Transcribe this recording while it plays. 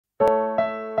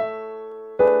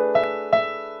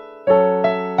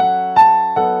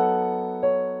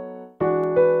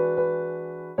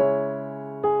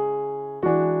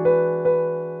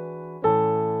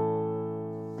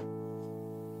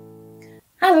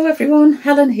Hello everyone,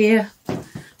 Helen here.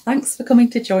 Thanks for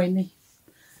coming to join me.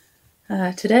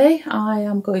 Today I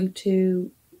am going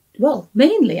to, well,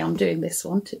 mainly I'm doing this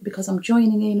one because I'm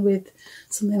joining in with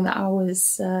something that I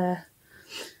was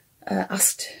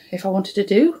asked if I wanted to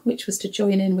do, which was to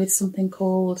join in with something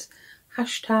called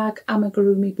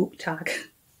 #amigurumi book tag,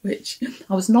 which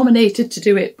I was nominated to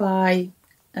do it by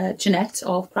Jeanette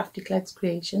of Crafty Clegg's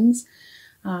Creations.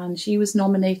 And she was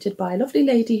nominated by a lovely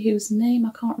lady whose name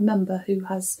I can't remember, who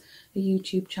has a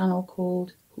YouTube channel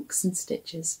called Hooks and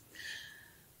Stitches.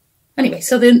 Anyway,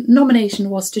 so the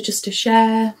nomination was to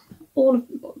share all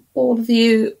of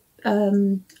the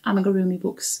amigurumi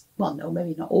books. Well, no,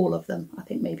 maybe not all of them. I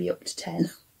think maybe up to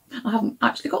 10. I haven't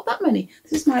actually got that many.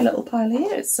 This is my little pile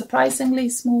here. It's a surprisingly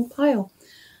small pile.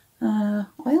 I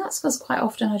think that's because quite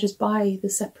often I just buy the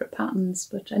separate patterns.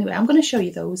 But anyway, I'm going to show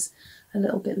you those a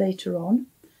little bit later on.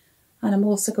 And I'm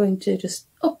also going to just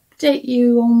update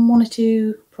you on one or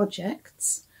two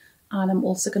projects. And I'm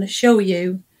also going to show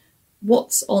you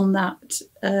what's on that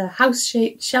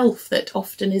house-shaped shelf that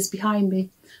often is behind me.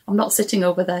 I'm not sitting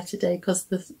over there today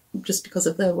just because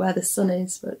of where the sun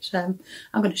is, but I'm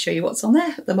going to show you what's on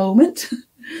there at the moment.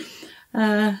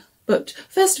 But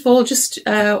first of all, just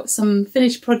some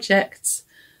finished projects.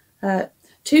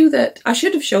 Two that I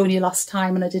should have shown you last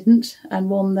time and I didn't, and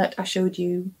one that I showed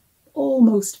you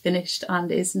almost finished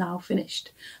and is now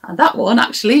finished. And that one,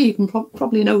 actually, you can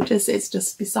probably notice it's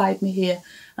just beside me here,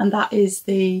 and that is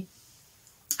the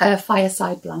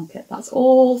Fireside blanket. That's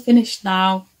all finished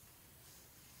now,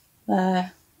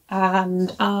 and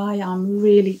I am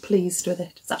really pleased with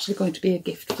it. It's actually going to be a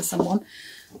gift for someone,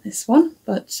 this one,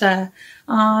 but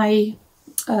I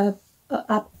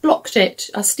blocked it,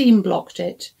 I steam blocked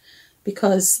it,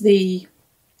 because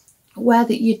where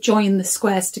that you join the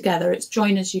squares together, it's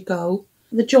join as you go.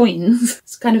 The joins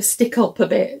kind of stick up a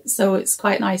bit, so it's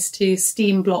quite nice to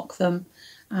steam block them,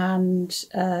 and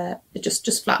it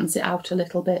just flattens it out a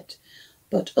little bit.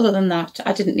 But other than that,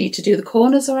 I didn't need to do the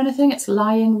corners or anything. It's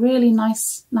lying really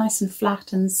nice and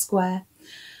flat and square.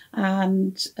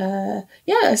 And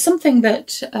yeah, something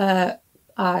that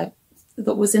that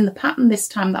was in the pattern this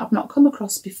time that I've not come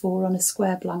across before on a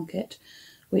square blanket,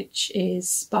 which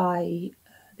is by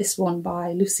this one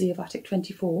by Lucy of Attic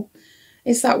 24,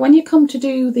 is that when you come to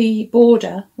do the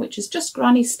border, which is just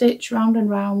granny stitch round and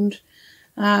round,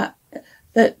 that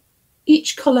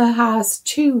each colour has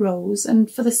 2 rows, and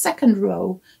for the second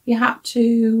row you had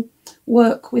to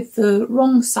work with the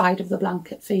wrong side of the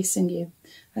blanket facing you,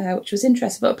 which was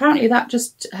interesting. But apparently that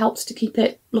just helps to keep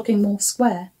it looking more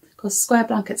square, because square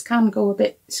blankets can go a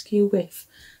bit skew with.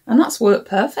 And that's worked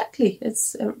perfectly.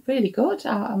 It's really good.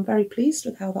 I'm very pleased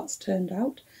with how that's turned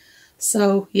out.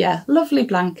 So yeah, lovely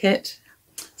blanket.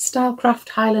 Stylecraft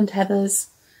Highland Heathers,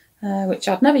 which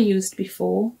I've never used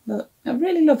before, but are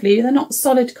really lovely. They're not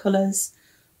solid colours.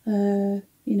 You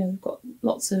know, got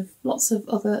lots of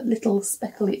other little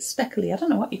speckly. I don't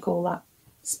know what you call that.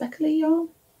 Speckly yarn.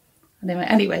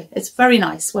 Anyway, it's very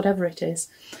nice, whatever it is.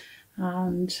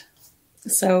 And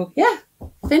so yeah,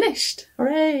 finished.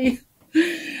 Hooray!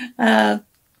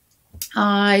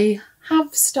 I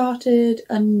have started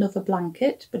another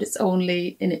blanket, but it's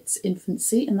only in its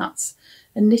infancy, and that's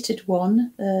a knitted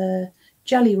one, the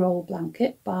Jellyroll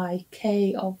blanket by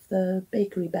Kay of the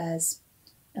Bakery Bears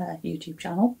YouTube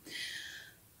channel.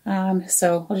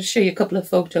 So I'll just show you a couple of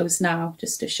photos now,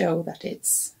 just to show that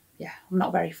it's, yeah, I'm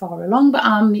not very far along, but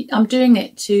I'm doing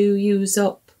it to use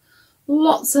up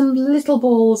lots and little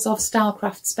balls of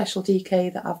Stylecraft Special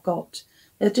DK that I've got.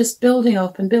 They're just building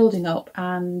up,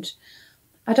 and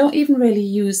I don't even really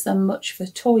use them much for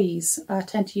toys. I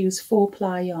tend to use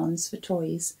 4-ply yarns for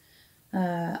toys.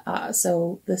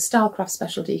 So the Stylecraft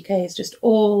Special DK is just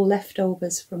all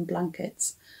leftovers from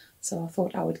blankets. So I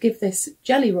thought I would give this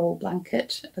Jellyroll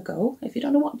blanket a go. If you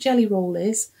don't know what Jellyroll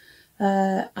is,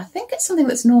 I think it's something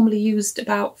that's normally used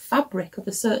about fabric of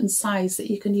a certain size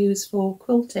that you can use for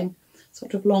quilting,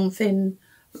 sort of long, thin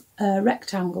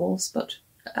rectangles. But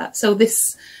so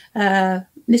this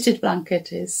knitted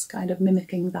blanket is kind of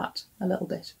mimicking that a little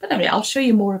bit. But anyway, I'll show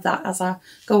you more of that as I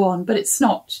go on. But it's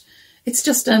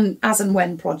just an as and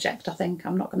when project, I think.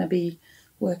 I'm not going to be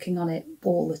working on it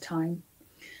all the time.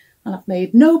 And I've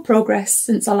made no progress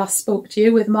since I last spoke to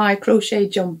you with my crochet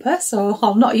jumper, so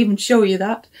I'll not even show you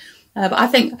that. But I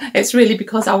think it's really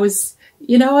because I was,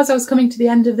 you know, as I was coming to the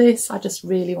end of this, I just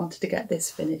really wanted to get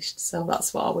this finished. So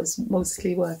that's what I was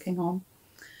mostly working on.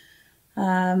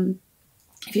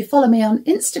 if you follow me on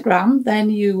Instagram,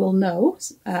 then you will know,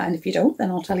 and if you don't,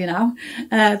 then I'll tell you now,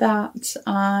 that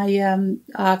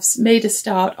I've made a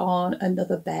start on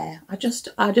another bear. I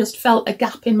just felt a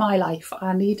gap in my life.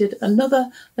 I needed another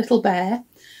little bear,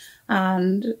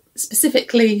 and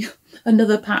specifically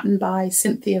another pattern by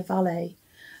Cynthia Vallée.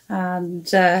 And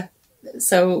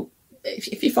so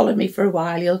if you followed me for a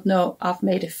while, you'll know I've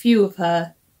made a few of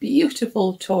her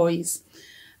beautiful toys.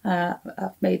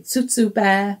 I've made Tsutsu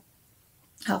Bear.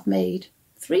 I've made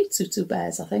 3 Tsutsu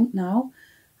Bears, I think, now.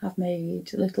 I've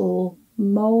made a little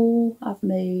mole. I've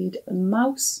made a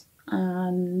mouse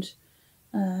and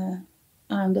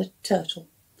a turtle.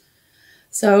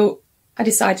 So I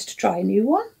decided to try a new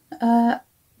one,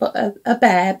 but a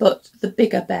bear, but the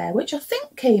bigger bear, which I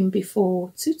think came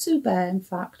before Tsutsu Bear, in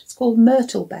fact. It's called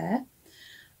Myrtil Bear.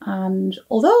 And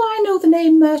although I know the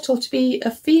name Myrtil to be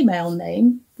a female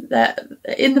name, that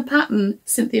in the pattern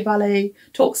Cynthia Vallée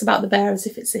talks about the bear as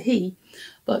if it's a he,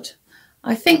 but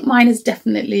I think mine is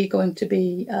definitely going to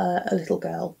be a little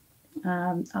girl.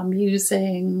 I'm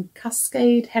using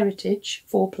Cascade Heritage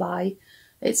 4-ply.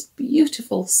 It's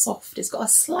beautiful, soft. It's got a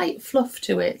slight fluff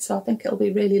to it, so I think it'll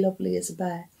be really lovely as a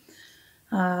bear.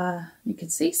 You can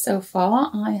see so far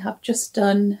I have just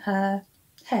done her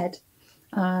head,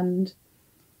 and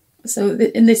so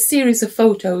in this series of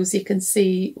photos you can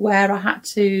see where I had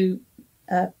to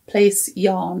place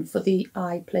yarn for the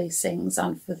eye placings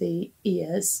and for the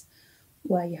ears,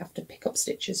 where you have to pick up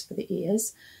stitches for the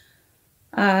ears.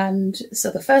 And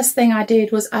so the first thing I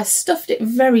did was I stuffed it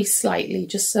very slightly,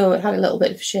 just so it had a little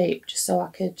bit of shape, just so I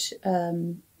could,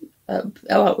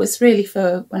 it was really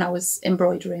for when I was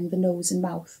embroidering the nose and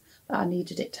mouth that I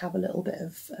needed it to have a little bit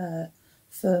of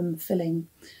firm filling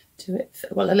to it,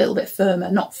 well, a little bit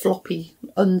firmer, not floppy,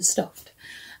 unstuffed.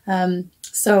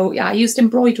 So yeah, I used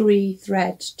embroidery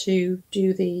thread to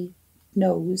do the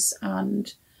nose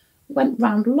and went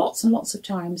round lots and lots of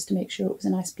times to make sure it was a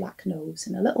nice black nose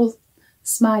and a little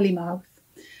smiley mouth.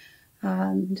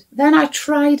 And then I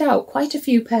tried out quite a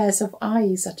few pairs of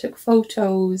eyes. I took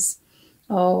photos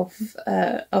of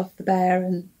the bear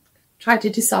and tried to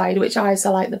decide which eyes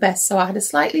I liked the best. So I had a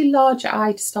slightly larger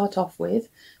eye to start off with.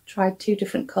 Tried 2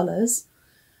 different colours.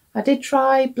 I did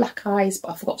try black eyes,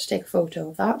 but I forgot to take a photo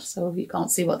of that, so you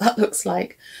can't see what that looks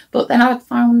like. But then I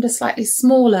found a slightly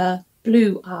smaller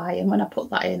blue eye, and when I put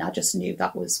that in, I just knew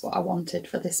that was what I wanted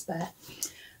for this bear.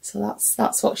 So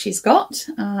that's what she's got.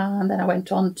 And then I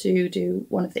went on to do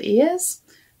one of the ears.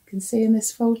 You can see in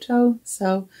this photo.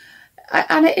 So,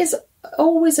 and it is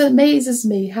always amazes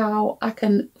me how I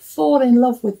can fall in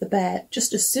love with the bear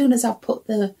just as soon as I've put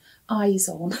the eyes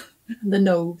on. And the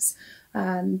nose,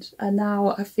 and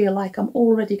now I feel like I'm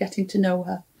already getting to know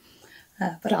her.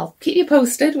 But I'll keep you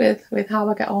posted with how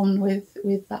I get on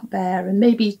with that bear, and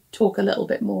maybe talk a little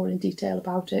bit more in detail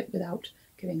about it without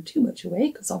giving too much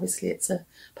away, because obviously it's a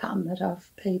pattern that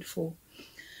I've paid for.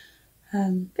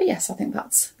 But yes, I think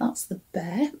that's the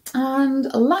bear.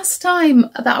 And last time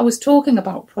that I was talking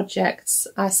about projects,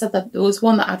 I said that there was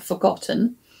one that I'd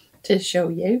forgotten to show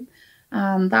you,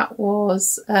 and that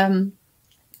was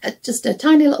just a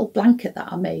tiny little blanket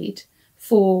that I made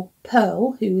for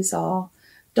Pearl, who's our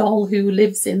doll who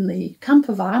lives in the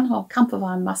camper van, our camper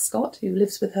van mascot, who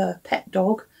lives with her pet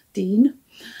dog, Dean.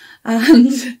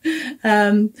 And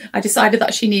I decided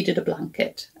that she needed a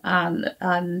blanket. And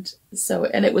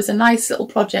it was a nice little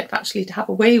project actually to have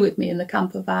away with me in the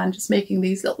camper van, just making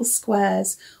these little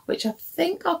squares, which I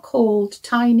think are called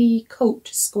Tiny Coat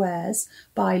Squares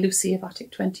by Lucy of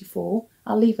Attic 24.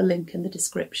 I'll leave a link in the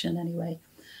description anyway.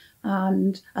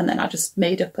 And then I just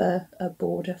made up a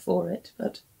border for it.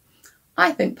 But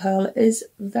I think Pearl is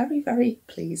very, very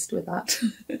pleased with that.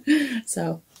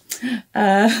 So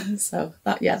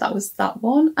that was that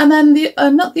one. And then the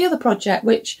other project,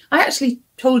 which I actually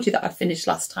told you that I finished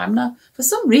last time. Now, for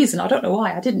some reason, I don't know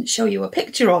why, I didn't show you a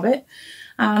picture of it.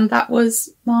 And that was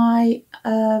my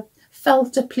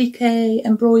felt applique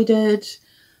embroidered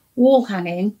wall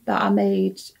hanging that I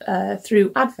made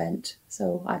through Advent.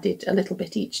 So I did a little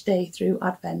bit each day through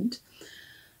Advent.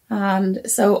 And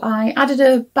so I added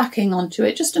a backing onto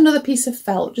it, just another piece of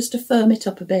felt, just to firm it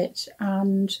up a bit.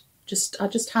 And I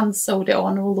just hand sewed it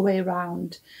on all the way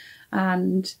around.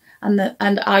 And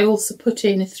I also put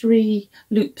in 3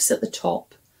 loops at the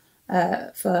top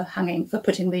for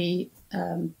putting the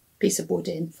piece of wood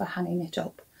in for hanging it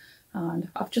up. And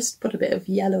I've just put a bit of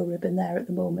yellow ribbon there at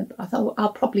the moment, but I thought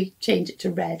I'll probably change it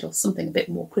to red or something a bit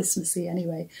more Christmassy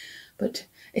anyway. But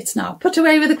it's now put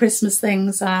away with the Christmas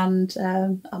things, and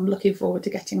I'm looking forward to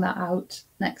getting that out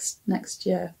next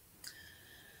year.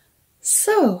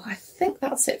 So I think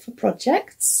that's it for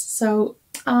projects. So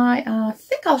I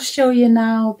think I'll show you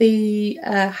now the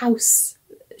house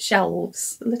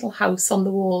shelves, the little house on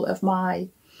the wall of my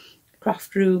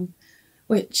craft room,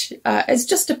 which is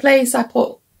just a place I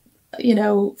put, you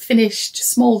know, finished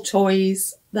small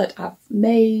toys that I've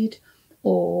made,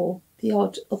 or the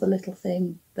odd other little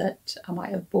thing that I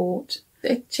might have bought.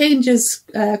 It changes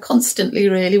constantly,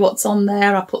 really, what's on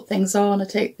there. I put things on, I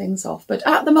take things off. But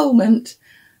at the moment,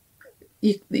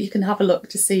 you can have a look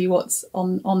to see what's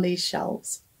on these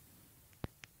shelves.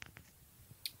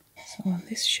 So on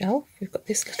this shelf, we've got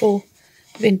this little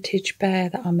vintage bear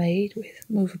that I made with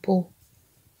movable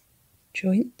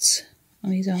joints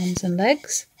on his arms and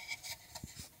legs.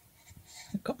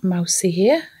 I've got Mousy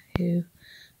here, who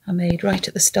I made right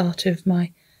at the start of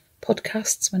my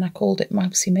podcasts when I called it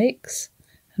Mousy Makes.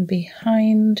 And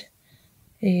behind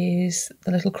is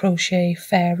the little crochet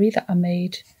fairy that I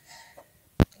made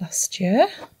last year.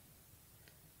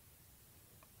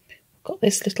 I've got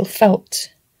this little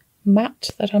felt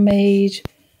mat that I made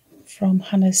from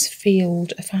Hannah's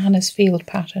Field, a Hannah's Field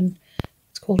pattern.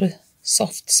 It's called a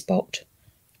soft spot.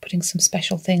 Putting some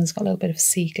special things, got a little bit of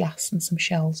sea glass and some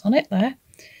shells on it there.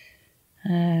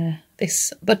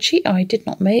 This budgie I did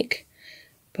not make,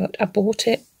 but I bought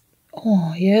it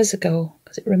years ago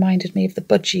because it reminded me of the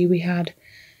budgie we had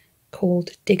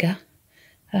called Digger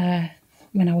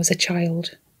when I was a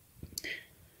child.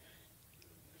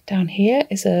 Down here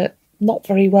is a not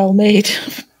very well made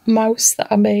mouse that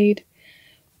I made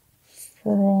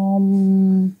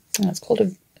from, it's called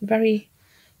a very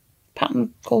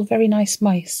pattern called Very Nice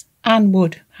Mice. Anne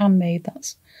Wood, handmade, there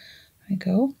we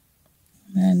go.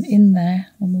 And in there,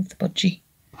 we'll move the budgie.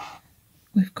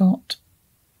 We've got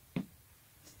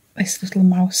this little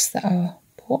mouse that I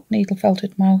bought, needle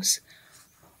felted mouse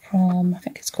from, I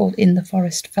think it's called In the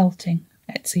Forest Felting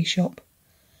Etsy shop.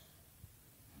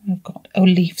 We've got a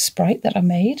leaf sprite that I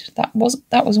made. That was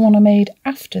one I made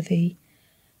after the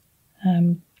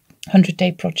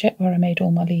 100-day project where I made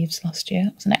all my leaves last year.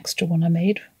 It was an extra one I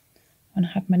made when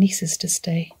I had my nieces to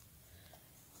stay.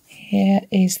 Here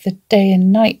is the day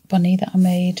and night bunny that I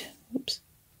made. Oops,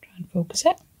 try and focus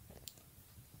it.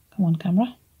 Come on,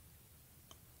 camera.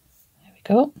 There we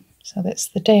go. So that's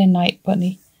the day and night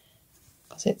bunny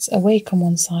because it's awake on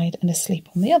one side and asleep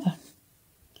on the other.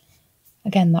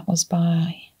 Again, that was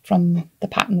the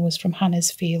pattern was from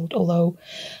Hannah's Field, although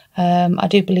I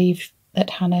do believe that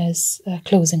Hannah's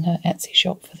closing her Etsy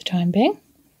shop for the time being.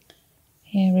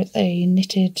 Here is a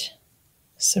knitted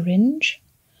syringe.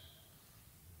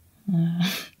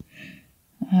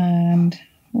 And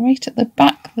right at the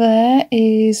back there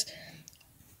is,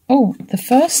 the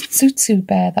first Tsutsu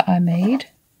bear that I made.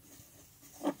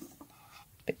 A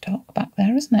bit dark back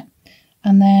there, isn't it?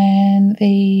 And then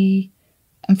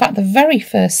in fact, the very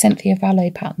first Cynthia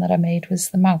Valet pattern that I made was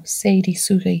the mouse, Sadie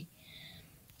Suri.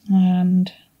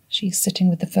 And she's sitting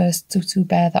with the first Tsutsu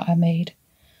bear that I made.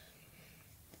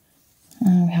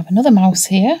 We have another mouse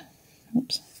here.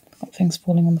 Oops, got things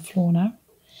falling on the floor now.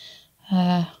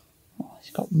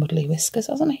 He's got muddly whiskers,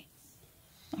 hasn't he?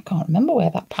 I can't remember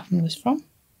where that pattern was from.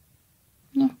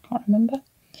 No, I can't remember.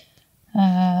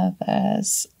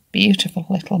 There's a beautiful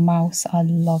little mouse. I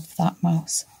love that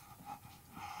mouse.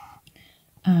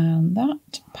 And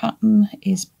that pattern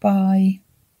is by,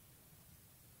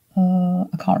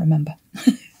 I can't remember.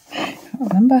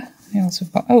 What else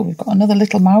we've got? We've got another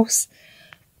little mouse.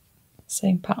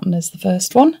 Same pattern as the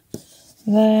first one.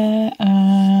 There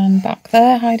and back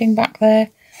there, hiding back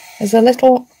there, is a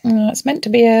little, it's meant to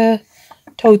be a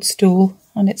toadstool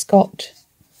and it's got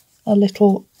a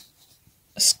little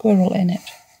squirrel in it.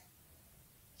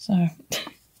 So,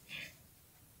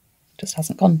 just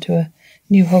hasn't gone to a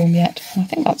new home yet. I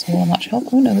think that's all on that shelf.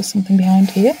 Oh no, there's something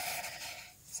behind here.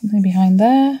 Something behind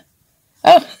there.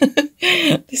 Oh,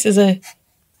 this is a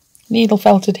needle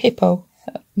felted hippo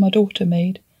that my daughter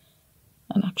made.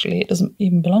 And actually it doesn't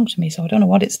even belong to me, so I don't know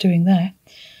what it's doing there.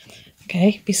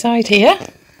 Okay, beside here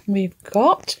we've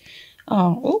got,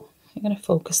 you're going to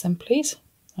focus them please.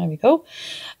 There we go.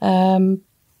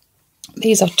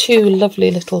 These are two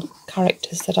lovely little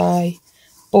characters that I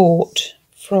bought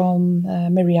from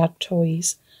Myriad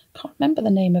Toys. Can't remember the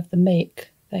name of the make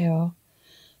they are.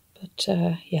 But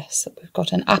yes, we've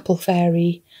got an apple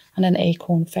fairy and an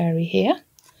acorn fairy here.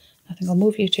 I think I'll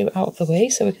move you two out of the way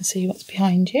so we can see what's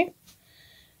behind you.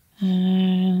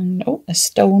 And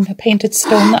a painted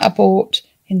stone that I bought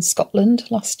in Scotland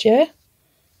last year.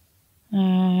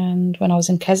 And when I was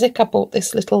in Keswick, I bought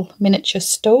this little miniature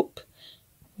stope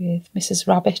with Mrs.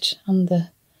 Rabbit and her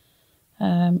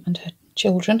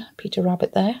children, Peter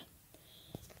Rabbit there.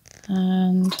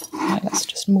 And right, let's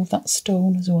just move that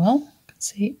stone as well. You can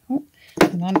see. Oh,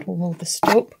 and then we'll move the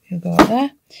stump. You'll go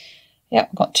there. Yeah,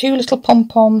 I've got 2 little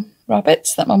pom-pom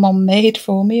rabbits that my mum made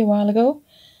for me a while ago.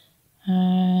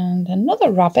 And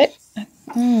another rabbit.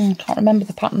 Can't remember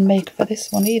the pattern maker for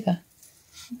this one either.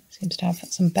 Seems to have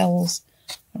some bells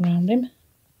around him.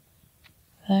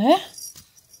 There.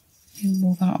 You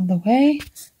move out of the way.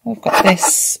 We've got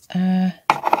this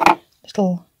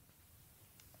little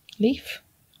leaf.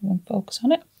 I won't focus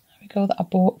on it. There we go, that I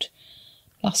bought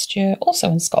last year, also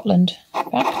in Scotland,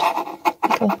 in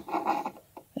fact.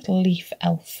 Little leaf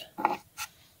elf.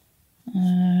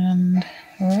 And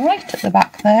right at the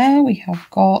back there we have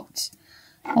got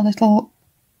a little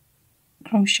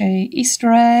crochet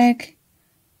Easter egg,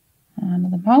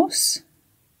 another mouse,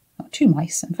 2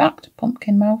 mice in fact,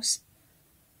 pumpkin mouse.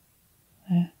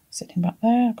 There, sitting back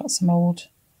there. I've got some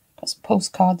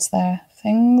postcards there,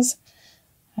 things.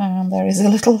 And there is a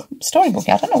little storybook.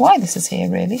 I don't know why this is here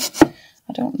really.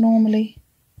 I don't normally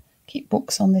keep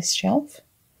books on this shelf.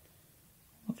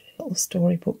 Lovely little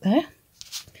storybook there.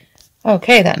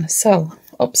 Okay then, so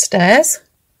upstairs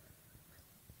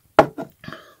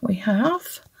we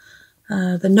have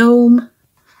the gnome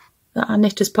that I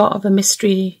knit as part of a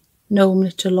mystery gnome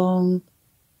knit along,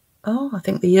 I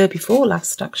think the year before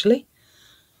last actually.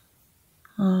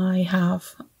 I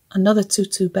have another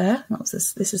tutu bear.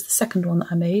 This is the second one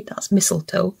that I made. That's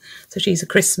Mistletoe. So she's a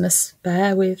Christmas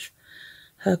bear with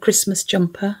her Christmas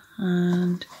jumper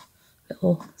and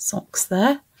little socks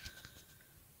there.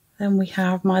 Then we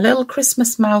have my little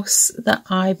Christmas mouse that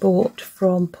I bought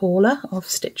from Paula of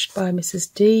Stitched by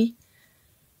Mrs. D.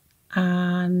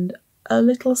 And a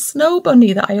little snow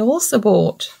bunny that I also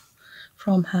bought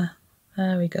from her.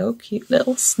 There we go, cute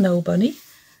little snow bunny.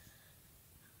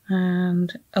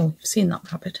 And, oh, you've seen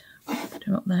that rabbit. Put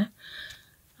him up there.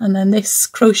 And then this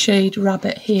crocheted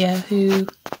rabbit here who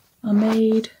I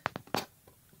made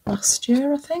last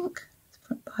year, I think,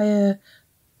 by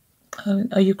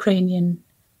a Ukrainian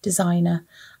designer,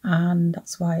 and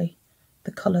that's why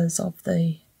the colours of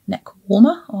the neck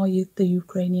warmer are the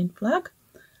Ukrainian flag.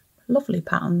 Lovely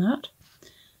pattern that.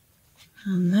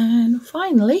 And then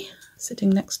finally, sitting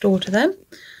next door to them,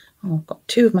 I've got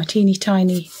 2 of my teeny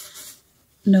tiny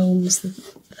gnomes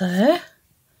there,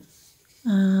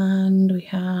 and we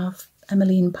have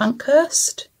Emmeline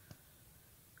Pankhurst.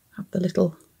 I have the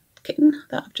little kitten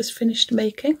that I've just finished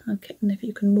making. And kitten, if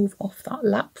you can move off that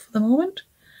lap for the moment.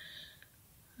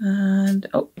 And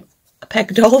a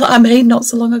peg doll that I made not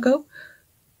so long ago.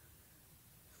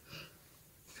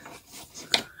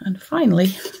 And finally,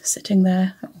 sitting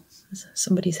there, there's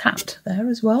somebody's hat there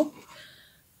as well.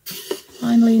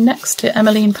 Finally, next to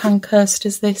Emmeline Pankhurst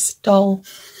is this doll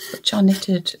which I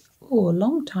knitted a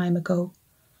long time ago.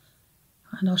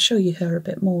 And I'll show you her a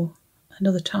bit more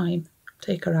another time.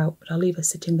 Take her out, but I'll leave her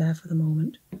sitting there for the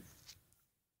moment.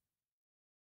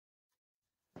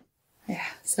 Yeah,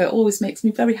 so it always makes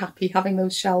me very happy having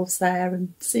those shelves there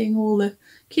and seeing all the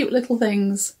cute little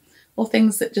things, or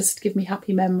things that just give me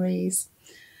happy memories.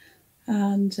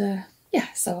 And yeah,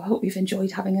 so I hope you've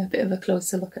enjoyed having a bit of a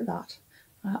closer look at that.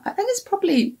 I think it's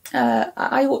probably,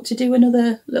 I ought to do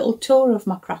another little tour of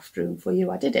my craft room for you.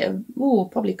 I did it,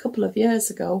 probably a couple of years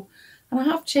ago, and I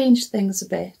have changed things a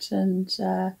bit. And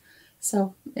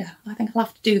so, yeah, I think I'll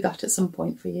have to do that at some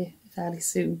point for you fairly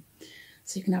soon,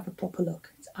 so you can have a proper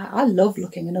look. I love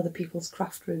looking in other people's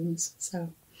craft rooms,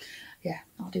 so yeah,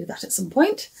 I'll do that at some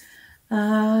point.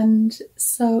 And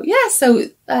so, yeah, so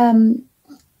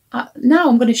now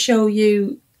I'm going to show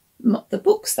you the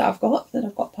books that I've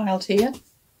got piled here,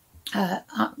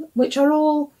 which are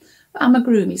all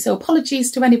amigurumi. So apologies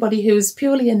to anybody who's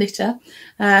purely a knitter,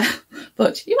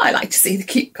 but you might like to see the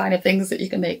cute kind of things that you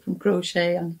can make from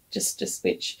crochet, and just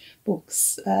which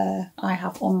books I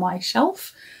have on my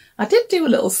shelf. I did do a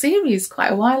little series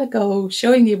quite a while ago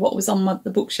showing you what was on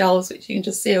the bookshelves, which you can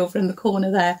just see over in the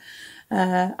corner there.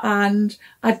 And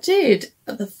I did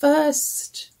the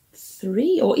first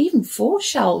 3 or even 4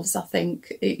 shelves, I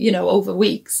think, over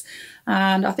weeks.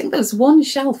 And I think there was one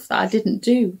shelf that I didn't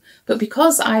do. But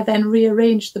because I then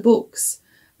rearranged the books,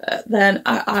 then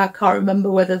I can't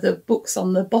remember whether the books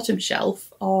on the bottom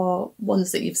shelf are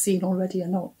ones that you've seen already or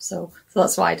not. So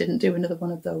that's why I didn't do another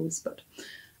one of those. But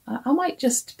I might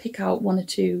just pick out 1 or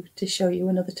 2 to show you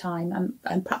another time,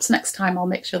 and perhaps next time I'll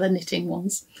make sure they're knitting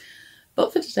ones.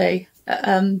 But for today,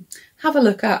 have a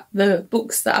look at the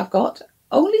books that I've got.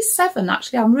 Only 7,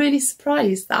 actually. I'm really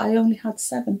surprised that I only had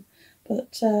 7.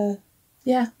 But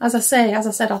yeah, as I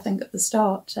said, I think at the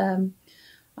start,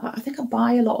 I think I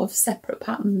buy a lot of separate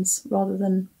patterns rather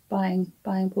than buying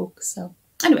books. So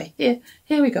anyway,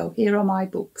 here we go. Here are my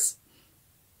books.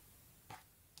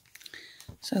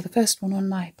 So the first one on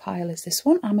my pile is this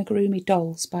one, Amigurumi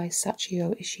Dolls by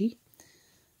Sachio Ishii.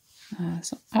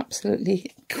 Some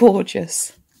absolutely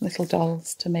gorgeous little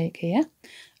dolls to make here.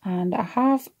 And I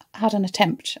have had an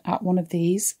attempt at one of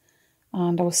these,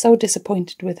 and I was so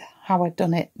disappointed with how I'd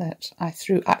done it that I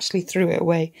actually threw it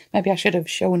away. Maybe I should have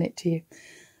shown it to you.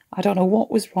 I don't know what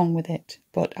was wrong with it,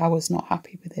 but I was not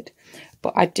happy with it.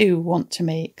 But I do want to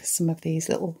make some of these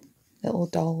little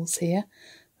dolls here.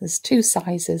 There's 2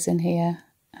 sizes in here,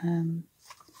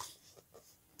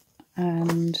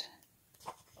 and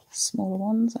smaller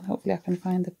ones, and hopefully I can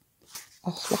find the...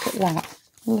 Oh, look at that.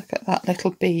 Look at that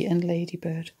little bee and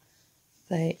ladybird.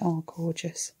 They are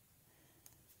gorgeous.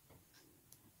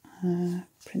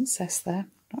 Princess there.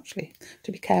 Actually,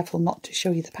 to be careful not to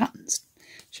show you the patterns,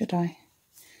 should I?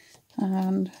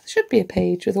 And there should be a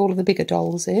page with all of the bigger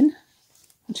dolls in,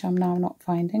 which I'm now not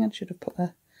finding. I should have put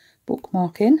a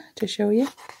bookmark in to show you.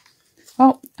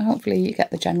 Well, hopefully you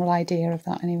get the general idea of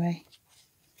that anyway.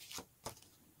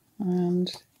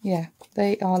 And yeah,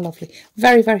 they are lovely.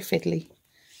 Very, very fiddly.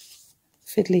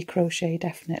 Fiddly crochet,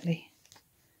 definitely,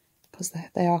 because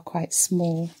they are quite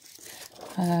small.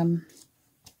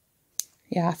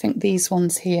 Yeah, I think these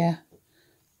ones here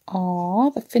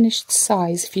are the finished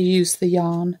size if you use the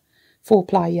yarn,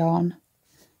 4-ply yarn.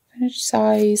 Finished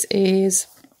size is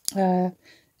 8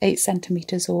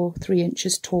 centimetres or 3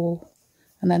 inches tall,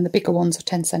 and then the bigger ones are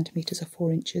 10 centimetres or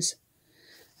 4 inches.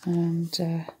 And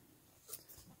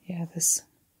yeah, there's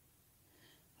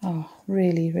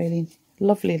really, really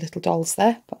lovely little dolls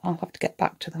there, but I'll have to get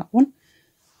back to that one.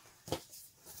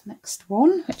 Next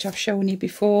one, which I've shown you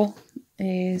before,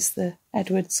 is the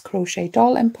Edwards Crochet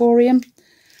Doll Emporium,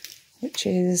 which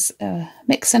is a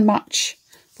mix and match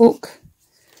book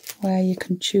where you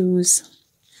can choose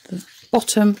the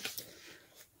bottom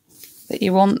that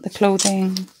you want, the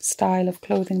clothing, style of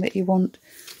clothing that you want,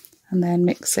 and then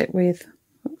mix it with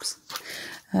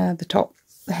the top,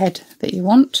 the head that you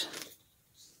want.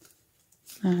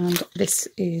 And this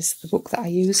is the book that I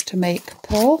used to make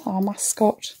Pearl, our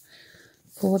mascot,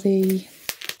 for the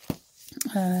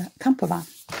camper van.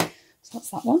 So that's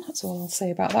that one. That's all I'll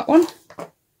say about that one.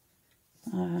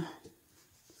 Another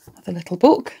little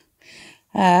book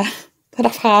that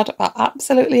I've had for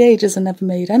absolutely ages and never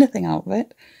made anything out of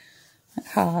it. It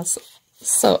has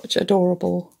such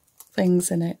adorable things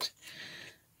in it.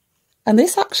 And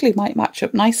this actually might match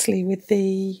up nicely with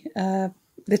the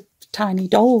Tiny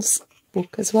Dolls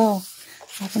book as well.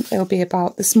 I think they'll be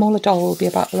about, the smaller doll will be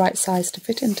about the right size to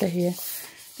fit into here.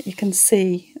 You can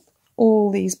see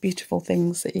all these beautiful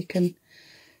things that you can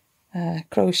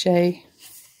crochet,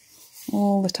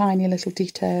 all the tiny little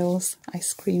details.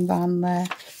 Ice cream van there,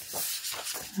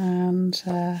 and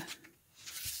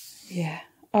yeah,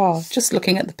 oh, just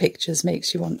looking at the pictures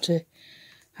makes you want to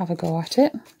have a go at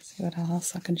it. Let's see what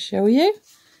else I can show you.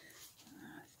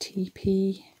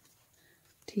 Teepee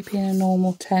in a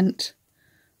normal tent.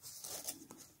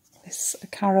 This a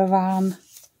caravan,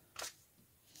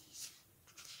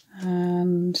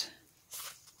 and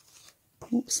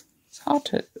oops, it's hard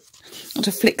to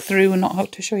flick through and not how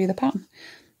to show you the pattern.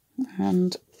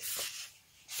 And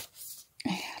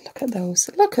yeah, look at those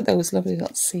lovely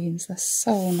little scenes. They're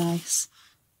so nice.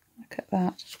 Look at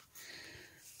that.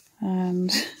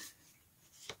 And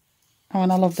oh,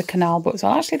 and I love the canal boat as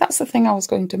well. Actually, that's the thing I was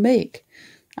going to make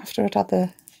after I'd had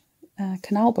the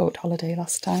canal boat holiday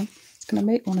last time. I was going to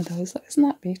make one of those. Isn't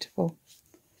that beautiful?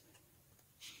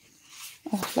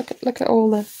 Oh, look at all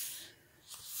the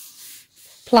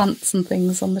plants and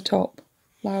things on the top.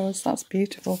 Flowers, that's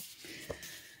beautiful.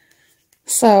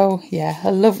 So yeah,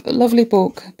 a lovely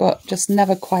book, but just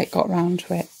never quite got round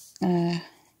to it.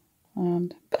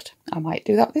 But I might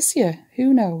do that this year.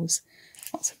 Who knows?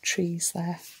 Lots of trees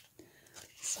there.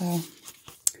 So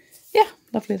yeah,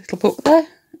 lovely little book there.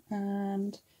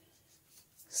 And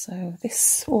so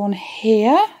this one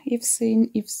here,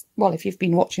 well, if you've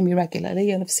been watching me regularly,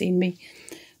 you'll have seen me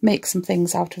make some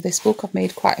things out of this book. I've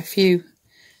made quite a few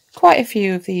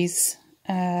of these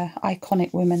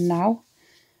iconic women now.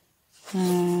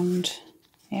 And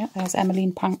yeah, there's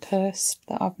Emmeline Pankhurst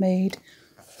that I've made.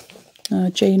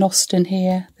 Jane Austen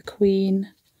here, the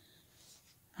Queen.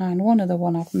 And one other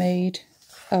one I've made,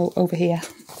 oh, over here.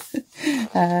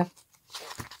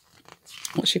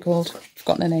 What's she called? I've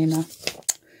forgotten her name now.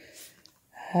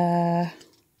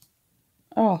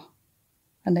 Oh,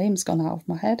 her name's gone out of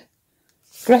my head.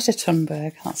 Greta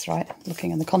Thunberg, that's right.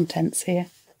 Looking in the contents here,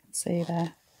 you can see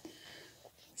there.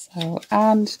 So,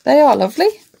 and they are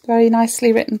lovely, very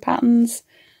nicely written patterns,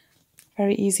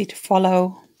 very easy to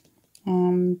follow,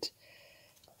 and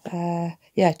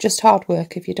yeah, just hard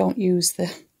work if you don't use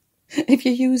the if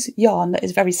you use yarn that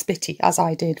is very splitty, as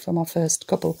I did for my first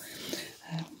couple,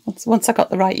 once I got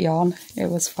the right yarn, it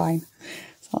was fine.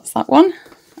 So that's that one.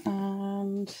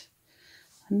 And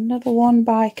another one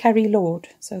by Kerry Lord.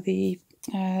 So the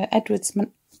Edwards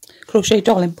Crochet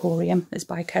Doll Emporium is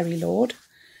by Kerry Lord,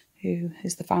 who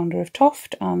is the founder of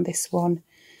Toft. And this one,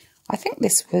 I think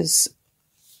this was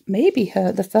maybe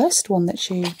the first one that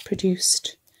she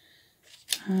produced.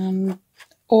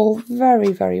 All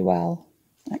very, very well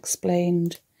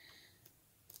explained,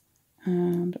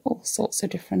 and all sorts of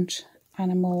different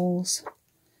animals.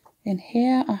 In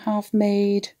here I have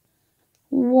made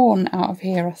one out of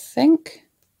here, I think.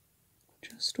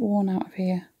 Just one out of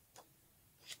here,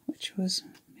 which was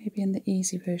maybe in the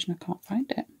easy version. I can't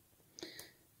find it.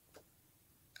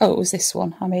 Oh, it was this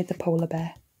one. I made the polar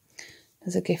bear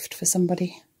as a gift for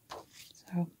somebody.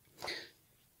 So,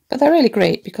 but they're really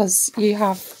great because you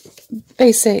have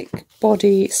basic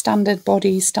body, standard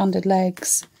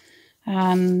legs,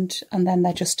 and then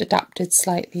they're just adapted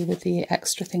slightly with the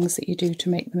extra things that you do to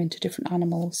make them into different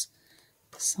animals.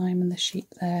 Simon the sheep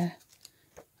there,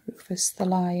 Rufus the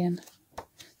lion.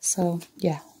 So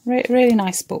yeah, really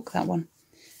nice book, that one.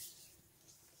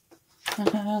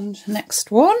 And next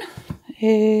one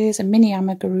is a mini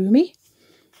amigurumi.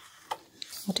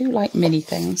 I do like mini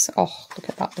things. Oh, look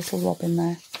at that little robin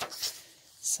there.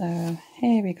 So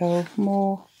here we go,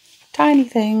 more tiny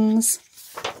things.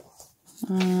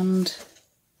 And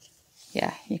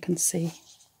yeah, you can see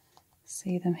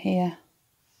them here.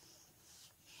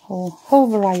 Whole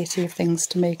variety of things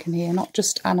to make in here, not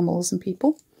just animals and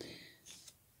people.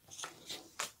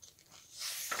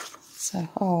 So,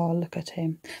 oh, look at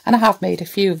him. And I have made a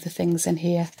few of the things in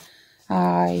here.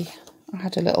 I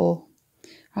had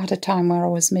a time where I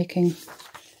was making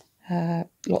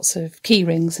lots of key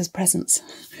rings as presents,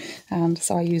 and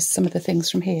so I used some of the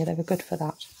things from here. They were good for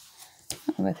that.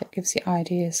 I think it gives you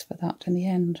ideas for that in the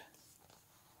end.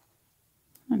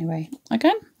 Anyway,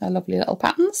 again, they're lovely little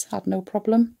patterns. Had no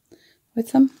problem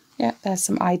with them. Yeah, there's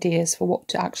some ideas for what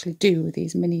to actually do with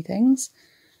these mini things.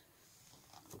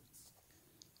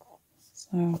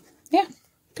 So yeah,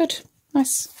 good,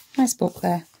 nice book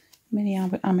there, mini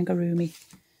amigurumi.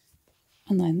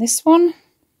 And then this one,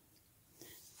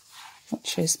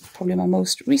 which is probably my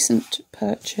most recent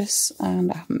purchase,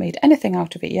 and I haven't made anything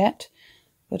out of it yet,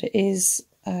 but it is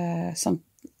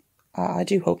I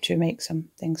do hope to make some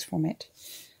things from it.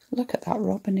 Look at that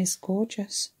robin, is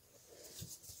gorgeous.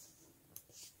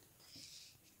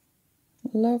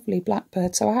 Lovely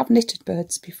blackbird. So I have knitted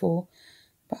birds before,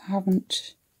 but I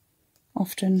haven't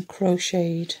often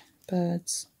crocheted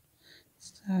birds.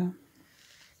 So,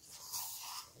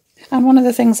 and one of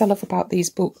the things I love about these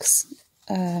books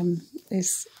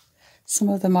is some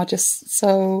of them are just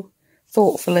so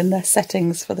thoughtful in their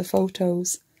settings for the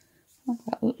photos. Oh,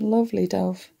 that lovely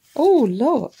dove. Oh,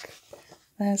 look,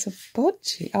 there's a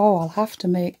budgie. Oh, I'll have to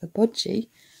make the budgie.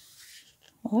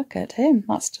 Look at him.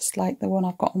 That's just like the one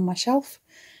I've got on my shelf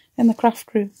in the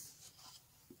craft room.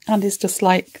 And it's just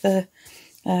like the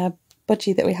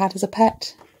budgie that we had as a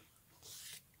pet.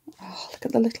 Oh, look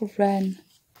at the little wren.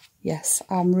 Yes,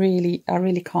 I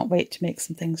really can't wait to make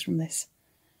some things from this.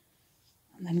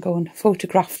 And then go and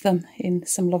photograph them in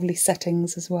some lovely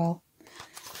settings as well.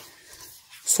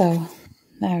 So,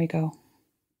 there we go.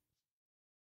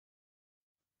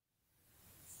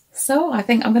 So, I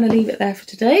think I'm going to leave it there for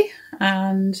today,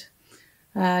 and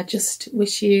just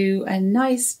wish you a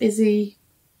nice, busy,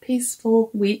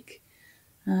 peaceful week.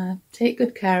 Take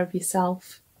good care of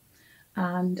yourself,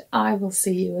 and I will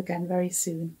see you again very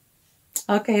soon.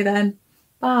 Okay then,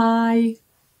 bye.